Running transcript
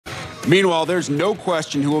Meanwhile, there's no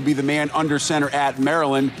question who will be the man under center at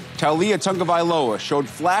Maryland. Tagovailoa showed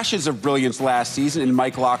flashes of brilliance last season in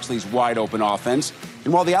Mike Locksley's wide-open offense.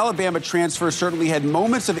 And while the Alabama transfer certainly had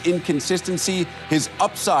moments of inconsistency, his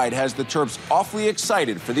upside has the Terps awfully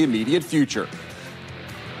excited for the immediate future.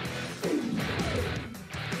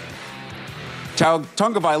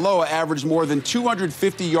 Tagovailoa averaged more than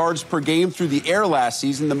 250 yards per game through the air last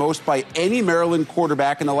season, the most by any Maryland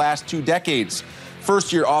quarterback in the last 2 decades.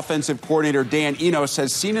 First-year offensive coordinator Dan Enos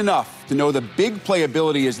has seen enough to know the big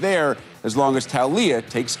playability is there as long as Talia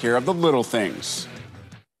takes care of the little things.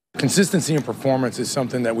 Consistency in performance is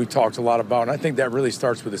something that we've talked a lot about, and I think that really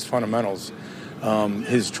starts with his fundamentals.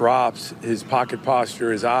 His drops, his pocket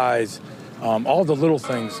posture, his eyes, all the little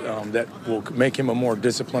things that will make him a more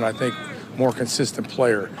disciplined, I think, more consistent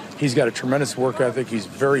player. He's got a tremendous work ethic. He's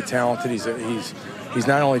very talented. He's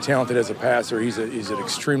not only talented as a passer, he's an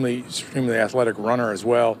extremely athletic runner as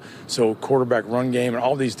well. So quarterback run game and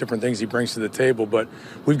all these different things he brings to the table. But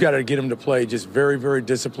we've got to get him to play just very, very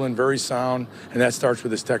disciplined, very sound, and that starts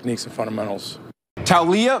with his techniques and fundamentals.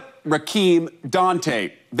 Talia, Rakim,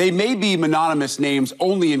 Dante. They may be mononymous names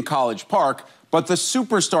only in College Park, but the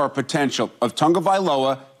superstar potential of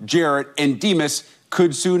Tagovailoa, Jarrett, and Demas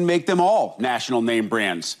could soon make them all national name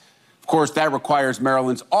brands. Of course, that requires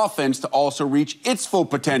Maryland's offense to also reach its full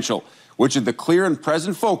potential, which is the clear and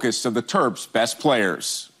present focus of the Terps' best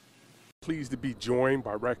players. Pleased to be joined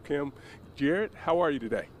by Rakim Jarrett. How are you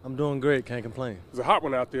today? I'm doing great. Can't complain. There's a hot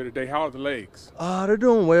one out there today. How are the legs? They're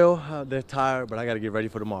doing well. They're tired, but I got to get ready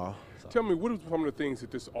for tomorrow. So. Tell me, what are some of the things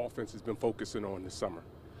that this offense has been focusing on this summer?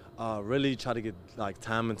 Really try to get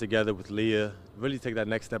timing together with Leah. Really take that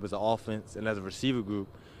next step as an offense and as a receiver group.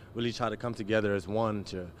 Really try to come together as one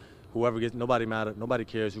to whoever gets. Nobody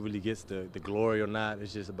cares who really gets the glory or not.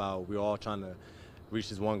 It's just about we're all trying to reach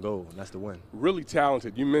this one goal, and that's the win. Really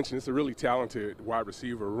talented. You mentioned it's a really talented wide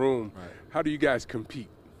receiver room. Right. How do you guys compete?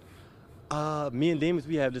 Me and Demas,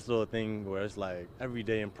 we have this little thing where it's like every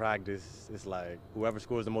day in practice, it's like whoever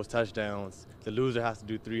scores the most touchdowns, the loser has to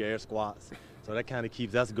do 3 air squats. So that kind of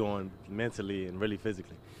keeps us going mentally and really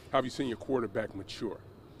physically. How have you seen your quarterback mature?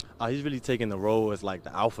 He's really taking the role as like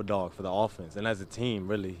the alpha dog for the offense, and as a team,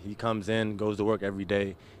 really, he comes in, goes to work every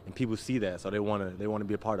day, and people see that, so they want to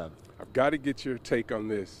be a part of it. I've got to get your take on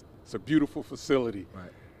this. It's a beautiful facility.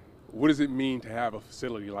 Right. What does it mean to have a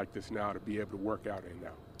facility like this now to be able to work out in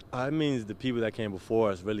now? It means the people that came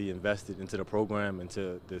before us really invested into the program,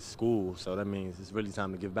 into the school, so that means it's really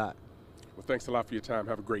time to give back. Well, thanks a lot for your time.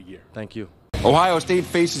 Have a great year. Thank you. Ohio State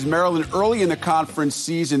faces Maryland early in the conference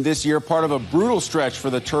season this year, part of a brutal stretch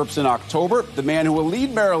for the Terps in October. The man who will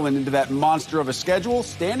lead Maryland into that monster of a schedule,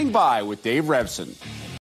 standing by with Dave Revsine.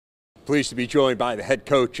 Pleased to be joined by the head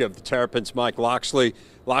coach of the Terrapins, Michael Locksley.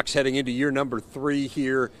 Locks heading into year number 3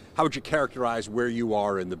 here. How would you characterize where you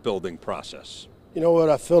are in the building process? You know what,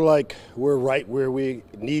 I feel like we're right where we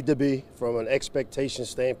need to be from an expectation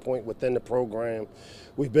standpoint within the program.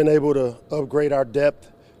 We've been able to upgrade our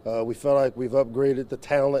depth. We feel like we've upgraded the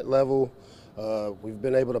talent level. We've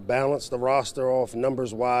been able to balance the roster off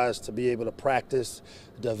numbers-wise to be able to practice,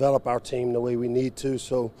 develop our team the way we need to.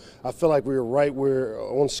 So I feel like we're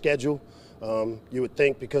on schedule. You would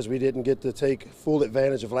think because we didn't get to take full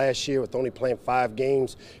advantage of last year with only playing 5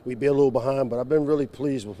 games, we'd be a little behind, but I've been really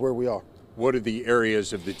pleased with where we are. What are the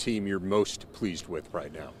areas of the team you're most pleased with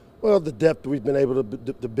right now? Well, the depth we've been able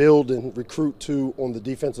to build and recruit to on the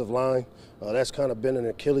defensive line, that's kind of been an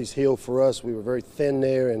Achilles heel for us. We were very thin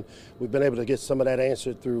there, and we've been able to get some of that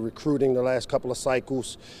answered through recruiting the last couple of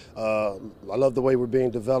cycles. I love the way we're being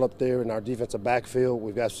developed there in our defensive backfield.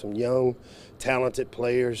 We've got some young, talented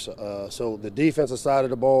players. So the defensive side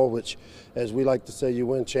of the ball, which, as we like to say, you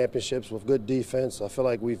win championships with good defense. I feel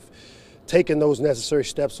like we've taken those necessary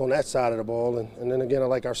steps on that side of the ball, and then again, I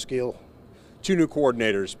like our skill. 2 new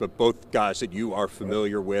coordinators, but both guys that you are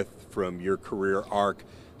familiar with from your career arc.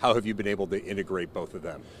 How have you been able to integrate both of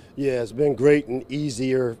them? Yeah, it's been great and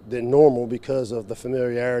easier than normal because of the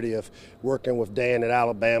familiarity of working with Dan at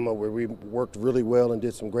Alabama, where we worked really well and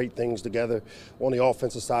did some great things together on the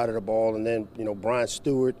offensive side of the ball. And then, Brian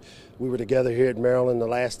Stewart, we were together here at Maryland the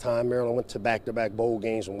last time. Maryland went to back-to-back bowl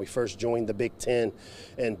games when we first joined the Big Ten.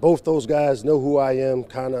 And both those guys know who I am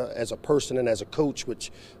kind of as a person and as a coach,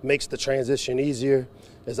 which makes the transition easier.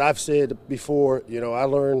 As I've said before, I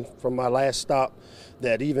learned from my last stop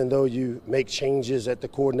that even though you make changes at the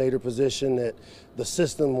coordinator position, that the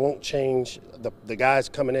system won't change. The guys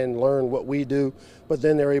coming in learn what we do, but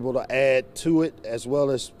then they're able to add to it as well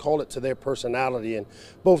as call it to their personality. And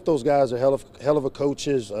both those guys are hell of a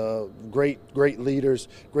coaches, great leaders,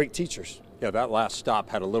 great teachers. Yeah, that last stop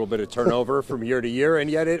had a little bit of turnover from year to year, and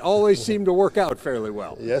yet it always seemed to work out fairly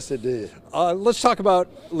well. Yes, it did. Let's talk about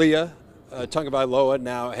Leah Tagovailoa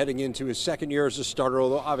now heading into his second year as a starter,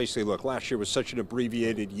 although obviously, look, last year was such an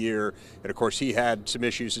abbreviated year, and of course he had some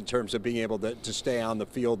issues in terms of being able to stay on the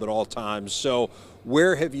field at all times. So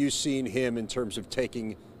where have you seen him in terms of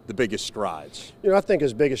taking the biggest strides? You know, I think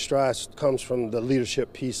his biggest strides comes from the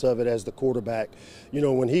leadership piece of it as the quarterback. You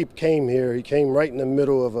know, when he came here, he came right in the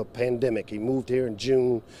middle of a pandemic. He moved here in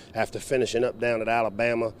June after finishing up down at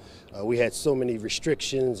Alabama. We had so many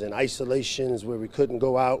restrictions and isolations where we couldn't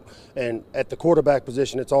go out. And at the quarterback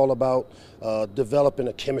position, it's all about developing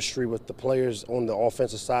a chemistry with the players on the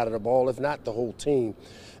offensive side of the ball, if not the whole team.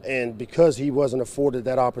 And because he wasn't afforded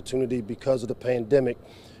that opportunity because of the pandemic,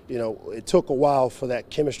 you know, it took a while for that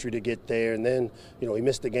chemistry to get there. And then, you know, he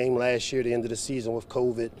missed the game last year, the end of the season with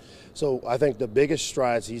COVID. So I think the biggest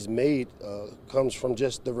strides he's made comes from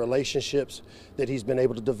just the relationships that he's been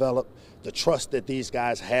able to develop, the trust that these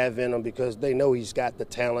guys have in him because they know he's got the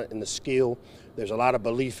talent and the skill. There's a lot of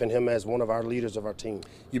belief in him as one of our leaders of our team.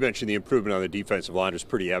 You mentioned the improvement on the defensive line was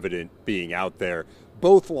pretty evident being out there.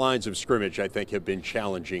 Both lines of scrimmage, I think, have been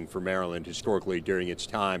challenging for Maryland historically during its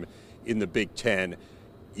time in the Big Ten.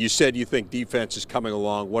 You said you think defense is coming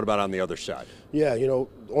along. What about on the other side? Yeah, you know,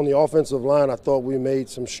 on the offensive line, I thought we made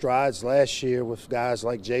some strides last year with guys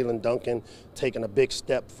like Jalen Duncan taking a big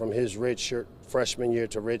step from his redshirt freshman year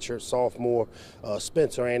to redshirt sophomore.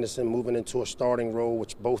 Spencer Anderson moving into a starting role,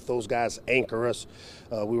 which both those guys anchor us.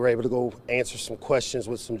 We were able to go answer some questions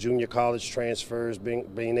with some junior college transfers,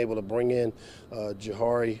 being able to bring in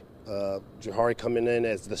Jahari coming in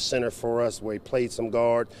as the center for us, where he played some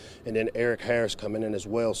guard, and then Eric Harris coming in as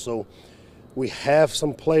well. So we have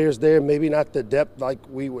some players there, maybe not the depth like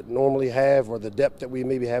we would normally have or the depth that we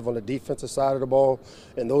maybe have on the defensive side of the ball,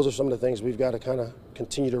 and those are some of the things we've got to kind of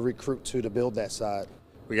continue to recruit to build that side.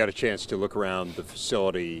 We got a chance to look around the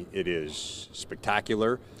facility. It is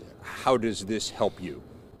spectacular. How does this help you?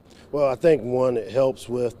 Well, I think, one, it helps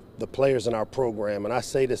with the players in our program, and I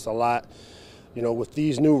say this a lot. You know, with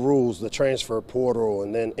these new rules, the transfer portal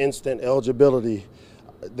and then instant eligibility,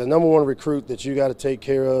 the number one recruit that you got to take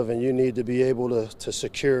care of and you need to be able to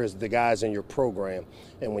secure is the guys in your program.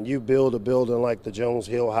 And when you build a building like the Jones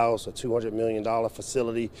Hill House, a $200 million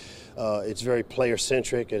facility, it's very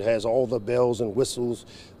player-centric. It has all the bells and whistles,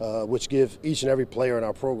 which give each and every player in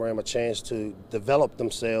our program a chance to develop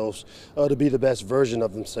themselves to be the best version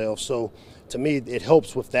of themselves. So to me, it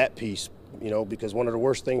helps with that piece. You know, because one of the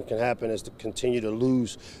worst things can happen is to continue to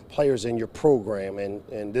lose players in your program,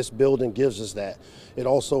 and this building gives us that. It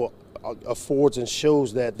also affords and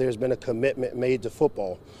shows that there's been a commitment made to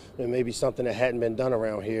football, and maybe something that hadn't been done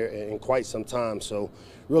around here in quite some time. So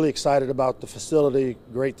really excited about the facility.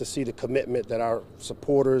 Great to see the commitment that our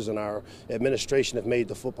supporters and our administration have made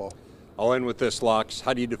to football. I'll end with this, Locks.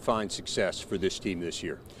 How do you define success for this team this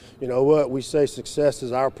year? You know what? We say success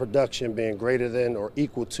is our production being greater than or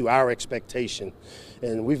equal to our expectation.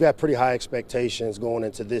 And we've got pretty high expectations going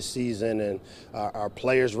into this season, and our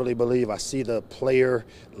players really believe. I see the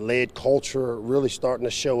player-led culture really starting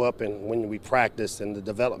to show up and when we practice and the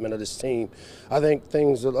development of this team. I think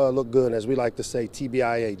things look good, and as we like to say,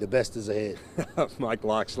 TBIA, the best is ahead. Mike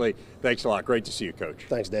Locksley, thanks a lot. Great to see you, Coach.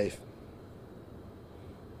 Thanks, Dave.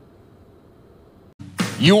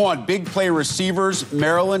 You want big play receivers?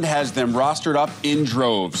 Maryland has them rostered up in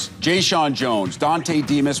droves. Ja'Shawn Jones, Dante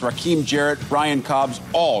Demas, Rakim Jarrett, Brian Cobbs,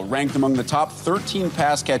 all ranked among the top 13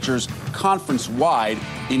 pass catchers conference-wide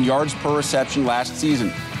in yards per reception last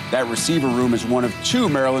season. That receiver room is one of two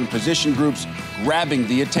Maryland position groups grabbing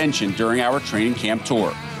the attention during our training camp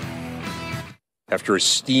tour. After a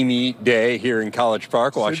steamy day here in College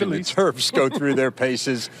Park, watching the Terps go through their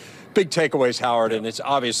paces. Big takeaways, Howard, and it's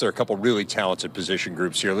obvious there are a couple really talented position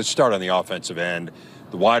groups here. Let's start on the offensive end.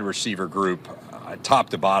 The wide receiver group, top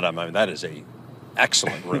to bottom, I mean, that is a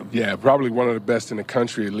excellent room. Yeah, probably one of the best in the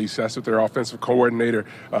country, at least. That's what their offensive coordinator,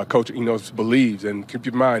 Coach Enos, believes. And keep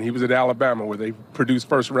in mind, he was at Alabama where they produce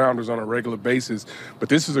first-rounders on a regular basis. But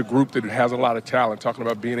this is a group that has a lot of talent, talking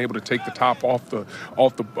about being able to take the top off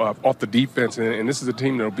the defense. And this is a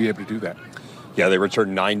team that will be able to do that. Yeah, they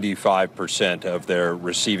returned 95% of their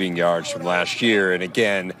receiving yards from last year. And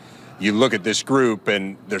again, you look at this group,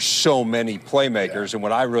 and there's so many playmakers. And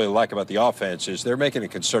what I really like about the offense is they're making a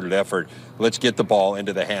concerted effort. Let's get the ball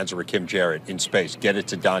into the hands of Rakim Jarrett in space. Get it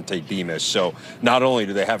to Dante Demas. So not only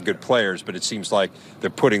do they have good players, but it seems like they're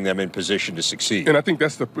putting them in position to succeed. And I think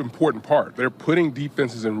that's the important part. They're putting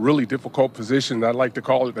defenses in really difficult positions. I like to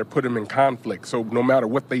call it they're putting them in conflict. So no matter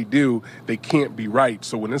what they do, they can't be right.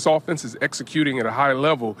 So when this offense is executing at a high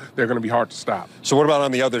level, they're going to be hard to stop. So what about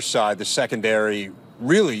on the other side, the secondary?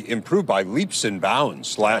 Really improved by leaps and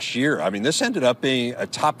bounds last year. I mean, this ended up being a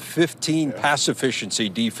top 15 pass efficiency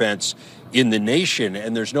defense in the nation,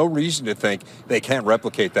 and there's no reason to think they can't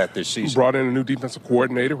replicate that this season. Brought in a new defensive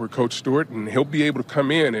coordinator with Coach Stewart, and he'll be able to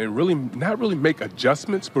come in and really not really make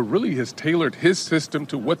adjustments, but really has tailored his system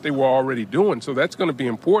to what they were already doing. So that's going to be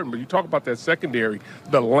important. But you talk about that secondary,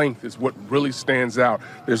 the length is what really stands out.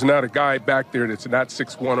 There's not a guy back there that's not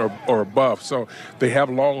 6'1" or above. So they have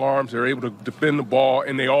long arms, they're able to defend the ball,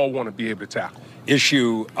 and they all want to be able to tackle.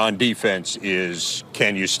 Issue on defense is,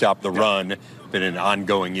 can you stop the run? Been an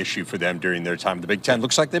ongoing issue for them during their time in the Big Ten.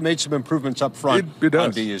 Looks like they made some improvements up front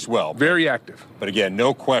on D as well. Very active. But again,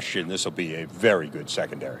 no question, this will be a very good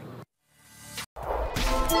secondary.